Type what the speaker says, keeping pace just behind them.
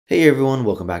Hey everyone,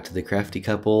 welcome back to the Crafty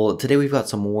Couple. Today we've got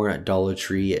some more Dollar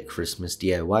Tree Christmas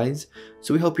DIYs,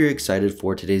 so we hope you're excited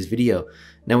for today's video.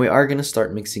 Now we are going to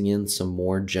start mixing in some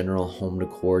more general home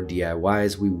decor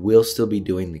DIYs. We will still be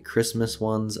doing the Christmas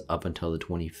ones up until the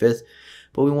 25th,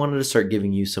 but we wanted to start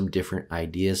giving you some different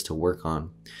ideas to work on.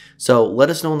 So let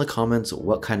us know in the comments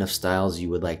what kind of styles you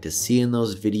would like to see in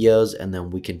those videos, and then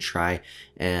we can try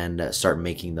and start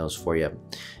making those for you.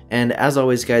 And as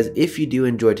always guys, if you do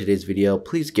enjoy today's video,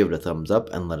 please give it a thumbs up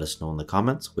and let us know in the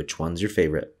comments which one's your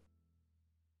favorite.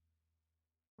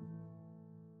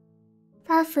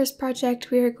 For our first project,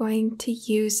 we are going to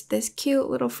use this cute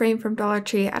little frame from Dollar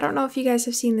Tree. I don't know if you guys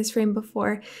have seen this frame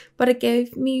before, but it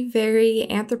gave me very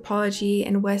Anthropologie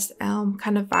and West Elm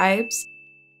kind of vibes.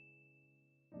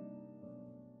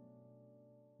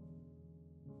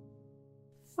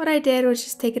 What I did was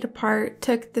just take it apart,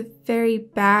 took the very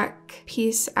back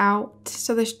piece out.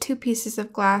 So there's two pieces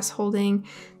of glass holding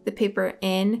the paper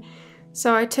in.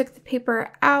 So I took the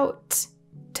paper out,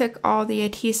 took all the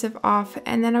adhesive off,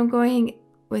 and then I'm going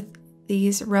with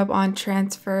these rub-on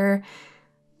transfer.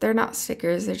 They're not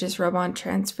stickers, they're just rub-on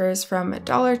transfers from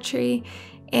Dollar Tree.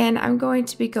 And I'm going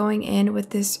to be going in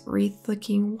with this wreath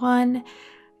looking one.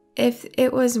 If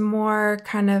it was more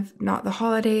kind of not the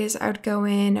holidays, I would go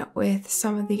in with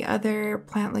some of the other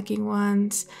plant looking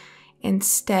ones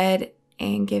instead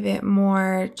and give it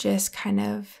more just kind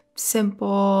of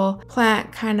simple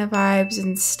plant kind of vibes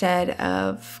instead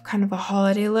of kind of a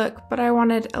holiday look. But I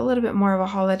wanted a little bit more of a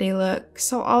holiday look,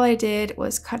 so all I did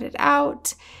was cut it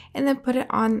out and then put it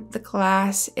on the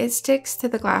glass. It sticks to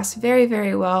the glass very,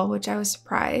 very well, which I was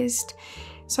surprised.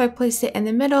 So I placed it in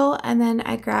the middle, and then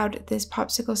I grabbed this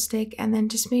popsicle stick and then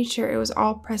just made sure it was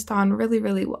all pressed on really,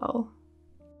 really well.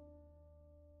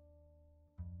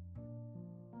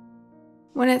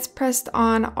 When it's pressed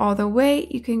on all the way,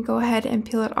 you can go ahead and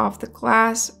peel it off the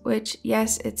glass, which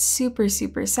yes, it's super,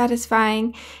 super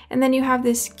satisfying. And then you have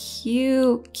this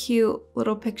cute, cute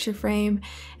little picture frame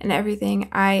and everything.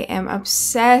 I am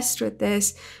obsessed with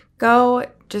this.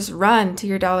 Just run to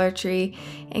your Dollar Tree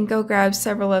and go grab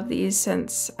several of these,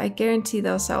 since I guarantee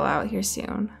they'll sell out here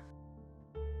soon.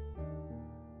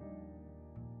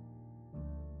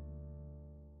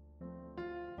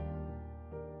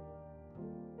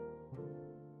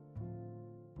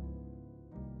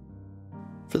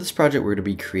 For this project, we're going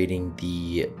to be creating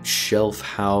the shelf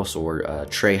house or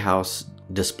tray house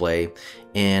display,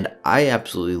 and I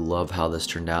absolutely love how this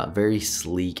turned out. Very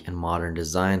sleek and modern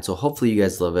design, so hopefully you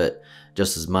guys love it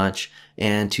just as much.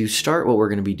 And to start, what we're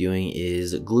going to be doing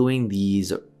is gluing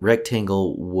these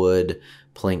rectangle wood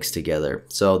planks together.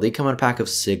 So they come in a pack of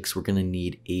 6. We're going to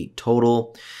need 8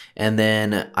 total, and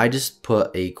then I just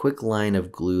put a quick line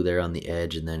of glue there on the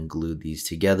edge and then glued these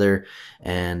together,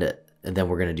 and then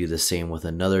we're going to do the same with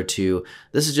another 2.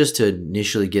 This is just to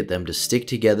initially get them to stick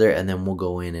together, and then we'll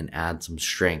go in and add some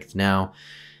strength. Now,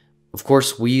 of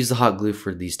course, we use the hot glue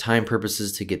for these time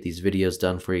purposes to get these videos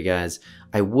done for you guys.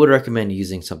 I would recommend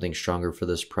using something stronger for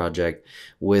this project.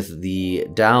 With the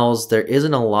dowels, there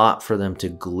isn't a lot for them to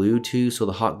glue to, so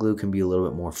the hot glue can be a little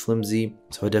bit more flimsy.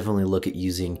 So I definitely look at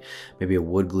using maybe a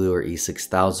wood glue or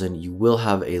E6000. You will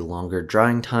have a longer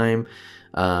drying time,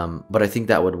 but I think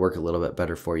that would work a little bit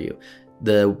better for you.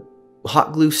 The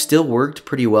hot glue still worked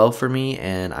pretty well for me,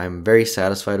 and I'm very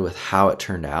satisfied with how it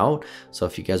turned out. So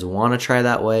if you guys want to try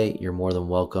that way, you're more than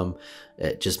welcome.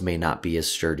 It just may not be as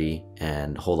sturdy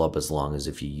and hold up as long as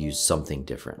if you use something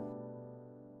different.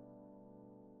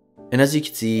 And as you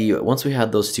can see, once we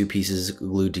had those 2 pieces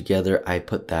glued together, I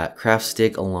put that craft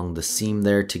stick along the seam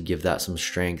there to give that some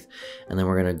strength. And then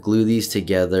we're going to glue these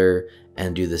together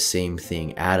and do the same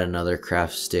thing. Add another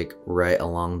craft stick right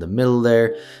along the middle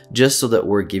there, just so that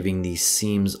we're giving these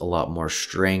seams a lot more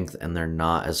strength and they're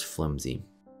not as flimsy.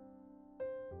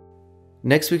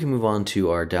 Next, we can move on to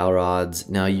our dowel rods.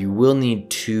 Now you will need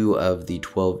 2 of the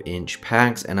 12-inch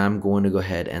packs, and I'm going to go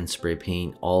ahead and spray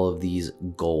paint all of these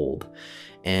gold.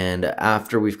 And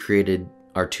after we've created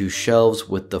our 2 shelves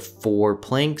with the 4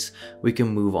 planks, we can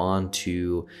move on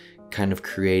to kind of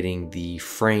creating the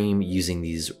frame using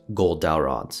these gold dowel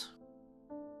rods.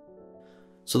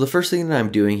 So the first thing that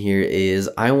I'm doing here is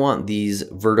I want these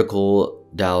vertical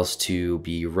dowels to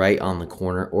be right on the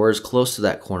corner, or as close to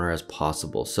that corner as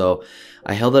possible. So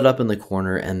I held it up in the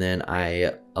corner, and then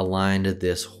I aligned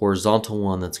this horizontal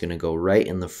one that's going to go right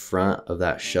in the front of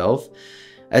that shelf.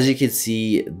 As you can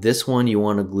see, this one you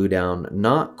want to glue down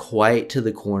not quite to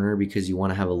the corner, because you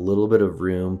want to have a little bit of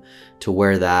room to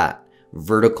where that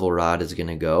vertical rod is going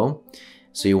to go.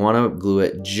 So you want to glue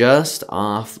it just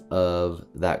off of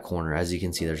that corner. As you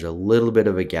can see, there's a little bit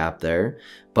of a gap there,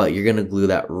 but you're going to glue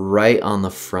that right on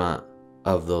the front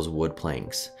of those wood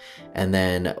planks. And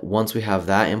then once we have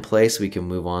that in place, we can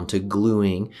move on to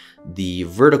gluing the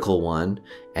vertical one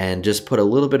and just put a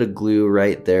little bit of glue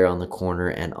right there on the corner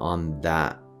and on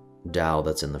that dowel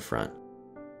that's in the front.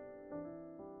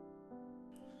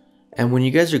 And when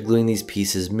you guys are gluing these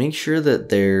pieces, make sure that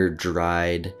they're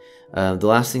dried. The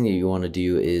last thing that you want to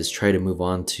do is try to move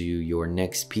on to your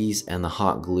next piece and the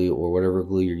hot glue or whatever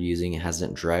glue you're using, it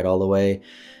hasn't dried all the way.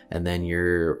 And then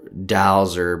your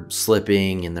dowels are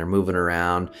slipping and they're moving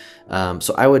around.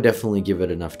 So I would definitely give it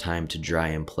enough time to dry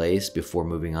in place before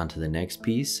moving on to the next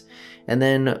piece. And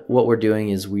then what we're doing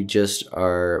is we just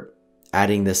are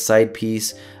adding this side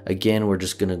piece. Again, we're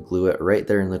just gonna glue it right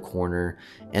there in the corner.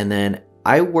 And then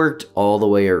I worked all the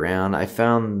way around. I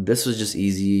found this was just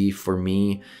easy for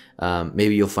me.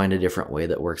 Maybe you'll find a different way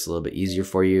that works a little bit easier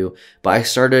for you. But I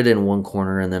started in one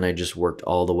corner and then I just worked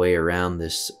all the way around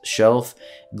this shelf,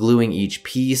 gluing each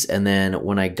piece. And then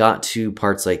when I got to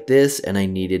parts like this and I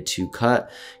needed to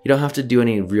cut, you don't have to do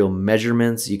any real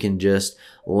measurements. You can just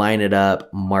line it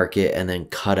up, mark it, and then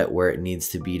cut it where it needs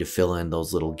to be to fill in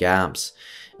those little gaps.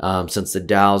 Since the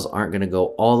dowels aren't going to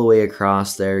go all the way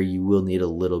across there, you will need a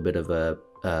little bit of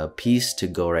a piece to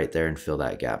go right there and fill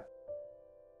that gap.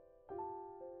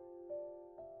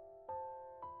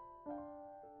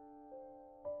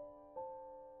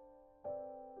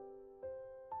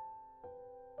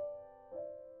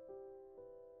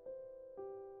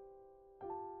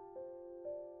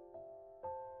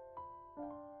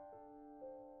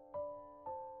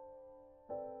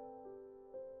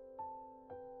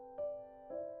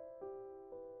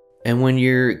 And when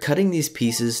you're cutting these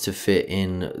pieces to fit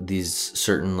in these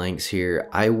certain lengths here,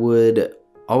 I would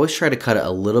always try to cut it a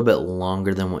little bit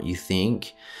longer than what you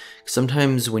think.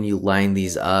 Sometimes when you line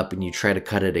these up and you try to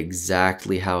cut it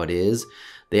exactly how it is,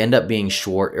 they end up being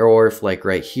short, or if like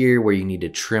right here where you need to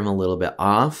trim a little bit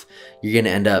off, you're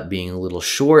gonna end up being a little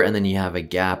short and then you have a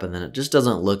gap and then it just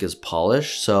doesn't look as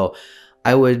polished. So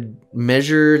I would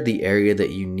measure the area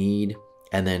that you need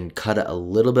and then cut it a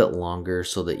little bit longer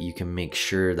so that you can make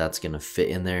sure that's gonna fit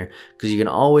in there. Because you can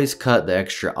always cut the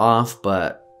extra off,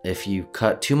 but if you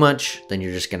cut too much, then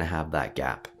you're just gonna have that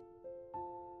gap.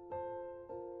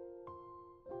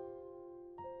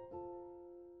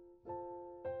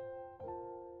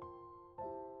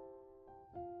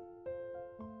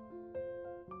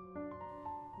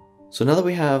 So now that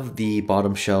we have the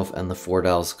bottom shelf and the 4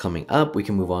 dowels coming up, we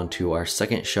can move on to our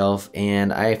second shelf.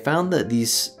 And I found that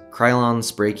these Krylon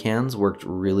spray cans worked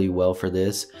really well for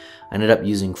this. I ended up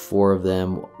using 4 of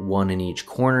them, 1 in each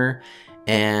corner.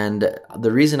 And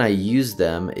the reason I use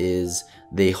them is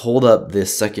they hold up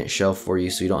this second shelf for you,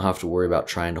 so you don't have to worry about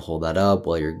trying to hold that up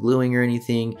while you're gluing or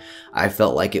anything. I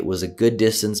felt like it was a good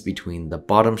distance between the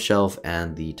bottom shelf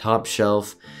and the top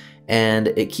shelf, and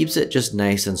it keeps it just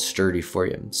nice and sturdy for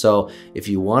you. So if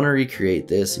you want to recreate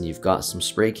this and you've got some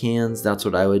spray cans, that's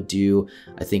what I would do.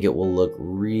 I think it will look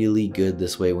really good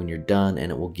this way when you're done,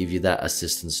 and it will give you that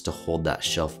assistance to hold that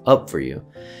shelf up for you.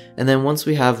 And then once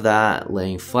we have that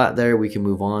laying flat there, we can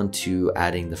move on to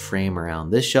adding the frame around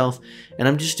this shelf. And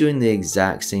I'm just doing the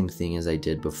exact same thing as I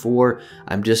did before.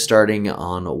 I'm just starting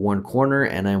on one corner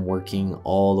and I'm working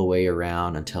all the way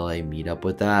around until I meet up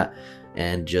with that,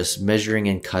 and just measuring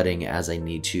and cutting as I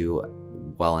need to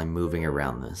while I'm moving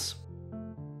around this.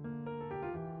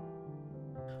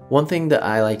 One thing that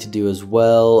I like to do as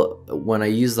well, when I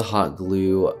use the hot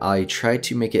glue, I try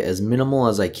to make it as minimal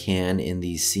as I can in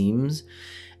these seams.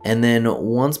 And then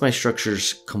once my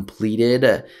structure's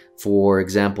completed, for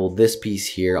example, this piece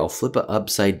here, I'll flip it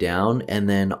upside down, and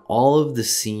then all of the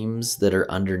seams that are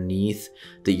underneath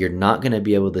that you're not gonna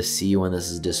be able to see when this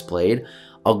is displayed,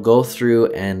 I'll go through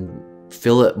and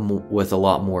fill it with a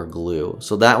lot more glue.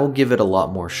 So that will give it a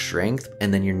lot more strength,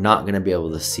 and then you're not going to be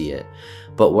able to see it.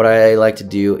 But what I like to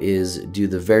do is do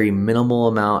the very minimal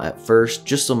amount at first,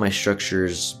 just so my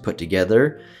structure's put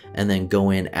together, and then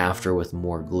go in after with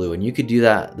more glue. And you could do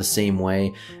that the same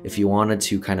way if you wanted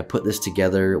to kind of put this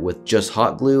together with just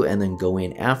hot glue and then go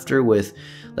in after with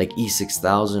like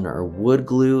E6000 or wood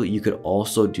glue. You could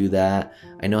also do that.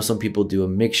 I know some people do a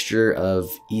mixture of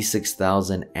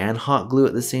E6000 and hot glue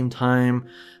at the same time.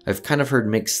 I've kind of heard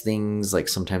mixed things, like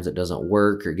sometimes it doesn't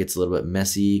work or it gets a little bit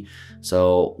messy.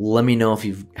 So let me know if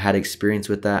you've had experience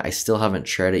with that. I still haven't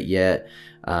tried it yet.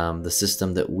 The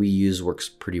system that we use works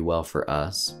pretty well for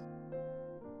us.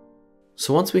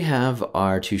 So once we have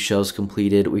our 2 shelves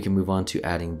completed, we can move on to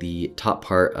adding the top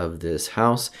part of this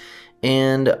house.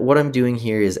 And what I'm doing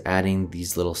here is adding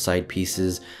these little side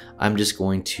pieces. I'm just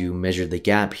going to measure the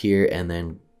gap here and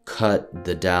then cut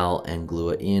the dowel and glue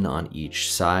it in on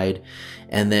each side,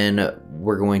 and then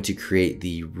we're going to create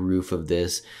the roof of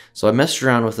this. So I messed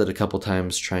around with it a couple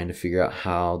times trying to figure out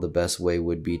how the best way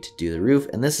would be to do the roof,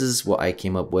 and this is what I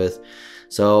came up with.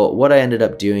 So what I ended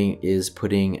up doing is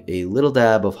putting a little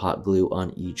dab of hot glue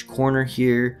on each corner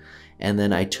here, and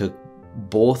then I took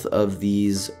both of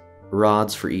these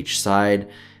rods for each side,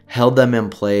 held them in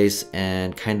place,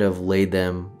 and kind of laid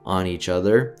them on each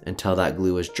other until that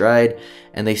glue was dried,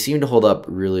 and they seem to hold up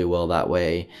really well that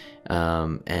way.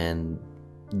 And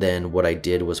then what I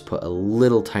did was put a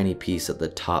little tiny piece at the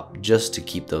top just to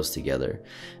keep those together,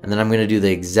 and then I'm going to do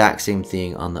the exact same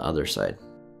thing on the other side.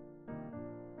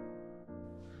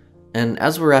 And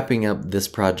as we're wrapping up this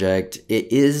project,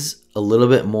 it is a little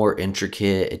bit more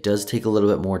intricate. It does take a little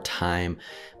bit more time,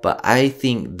 but I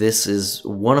think this is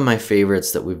one of my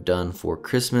favorites that we've done for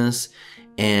Christmas,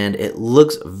 and it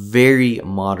looks very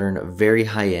modern, very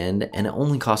high end, and it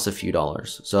only costs a few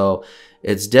dollars. So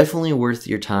it's definitely worth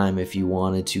your time if you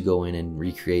wanted to go in and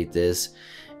recreate this.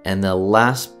 And the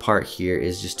last part here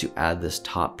is just to add this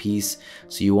top piece.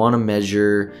 So you want to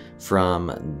measure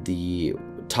from the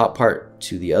top part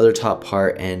to the other top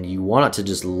part, and you want it to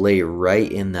just lay right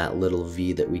in that little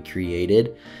V that we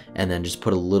created, and then just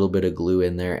put a little bit of glue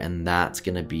in there, and that's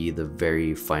going to be the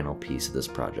very final piece of this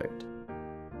project.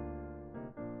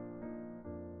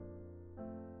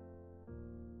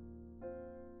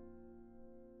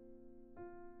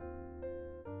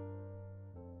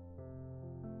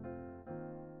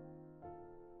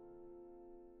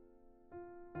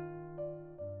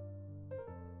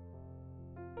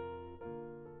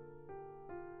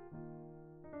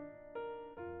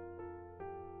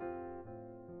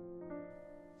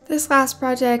 This last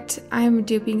project, I'm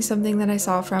duping something that I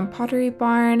saw from Pottery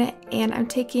Barn, and I'm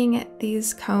taking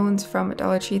these cones from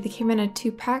Dollar Tree. They came in a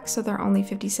 2-pack, so they're only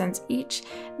 50 cents each.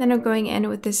 Then I'm going in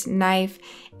with this knife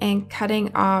and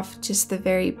cutting off just the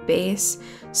very base.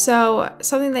 So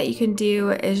something that you can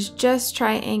do is just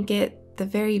try and get the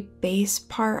very base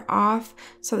part off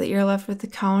so that you're left with the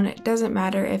cone. It doesn't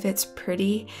matter if it's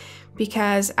pretty,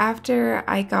 because after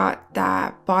I got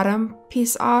that bottom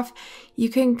piece off, you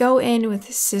can go in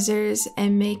with scissors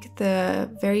and make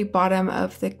the very bottom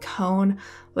of the cone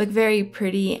look very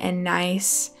pretty and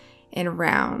nice and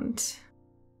round.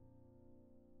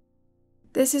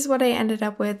 This is what I ended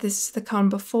up with. This is the cone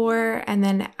before and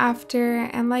then after,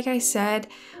 and like I said,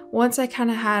 once I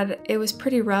kind of had, it was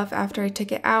pretty rough after I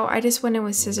took it out, I just went in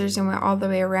with scissors and went all the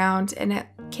way around, and it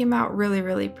came out really,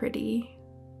 really pretty.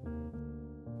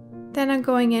 Then I'm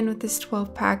going in with this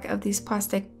 12-pack of these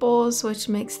plastic bowls, which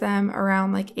makes them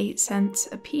around like 8 cents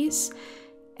a piece.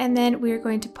 And then we're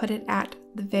going to put it at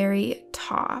the very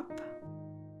top.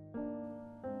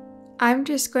 I'm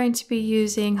just going to be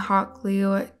using hot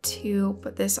glue to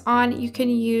put this on. You can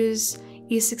use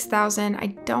E6000. I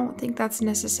don't think that's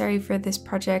necessary for this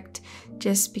project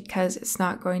just because it's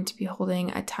not going to be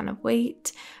holding a ton of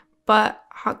weight, but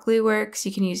hot glue works.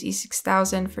 You can use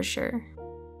E6000 for sure.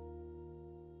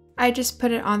 I just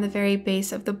put it on the very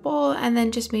base of the bowl and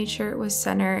then just made sure it was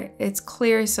center. It's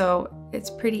clear, so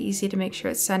it's pretty easy to make sure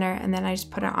it's center, and then I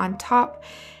just put it on top.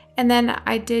 And then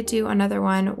I did do another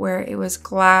one where it was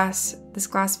glass, this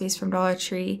glass vase from Dollar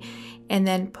Tree, and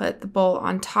then put the bowl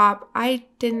on top. I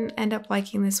didn't end up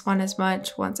liking this one as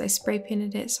much once I spray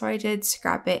painted it, so I did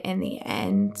scrap it in the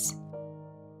end.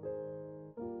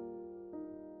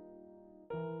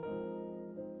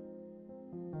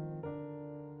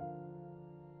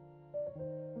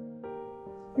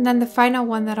 And then the final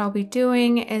one that I'll be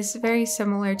doing is very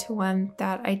similar to one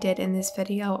that I did in this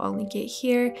video. I'll link it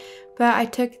here, but I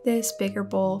took this bigger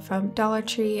bowl from Dollar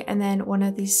Tree and then one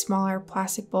of these smaller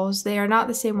plastic bowls. They are not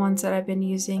the same ones that I've been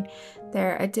using.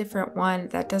 They're a different one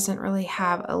that doesn't really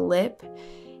have a lip,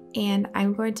 and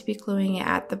I'm going to be gluing it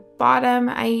at the bottom.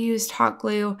 I used hot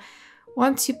glue.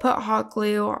 Once you put hot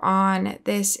glue on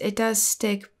this, it does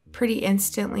stick pretty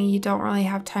instantly. You don't really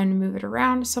have time to move it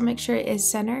around, so make sure it is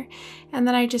center. And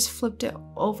then I just flipped it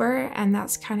over, and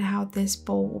that's kind of how this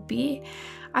bowl will be.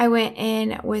 I went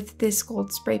in with this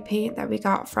gold spray paint that we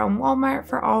got from Walmart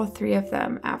for all 3 of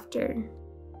them after.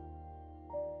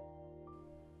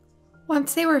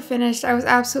 Once they were finished, I was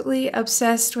absolutely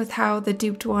obsessed with how the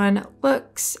duped one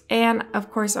looks, and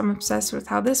of course I'm obsessed with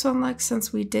how this one looks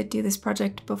since we did do this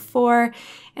project before,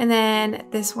 and then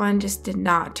this one just did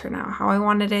not turn out how I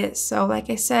wanted it, so like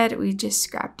I said, we just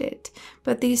scrapped it.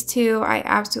 But these two I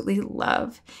absolutely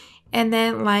love, And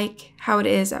then, like how it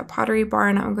is at Pottery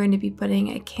Barn, I'm going to be putting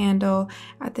a candle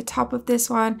at the top of this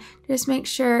one. Just make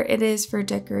sure it is for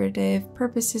decorative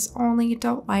purposes only.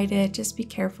 Don't light it, just be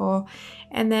careful.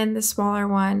 And then the smaller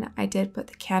one, I did put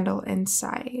the candle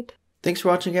inside. Thanks for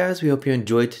watching, guys. We hope you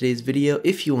enjoyed today's video.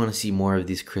 If you want to see more of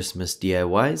these Christmas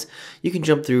DIYs, you can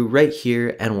jump through right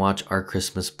here and watch our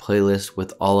Christmas playlist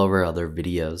with all of our other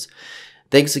videos.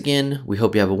 Thanks again. We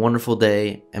hope you have a wonderful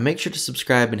day, and make sure to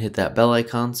subscribe and hit that bell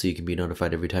icon so you can be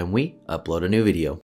notified every time we upload a new video.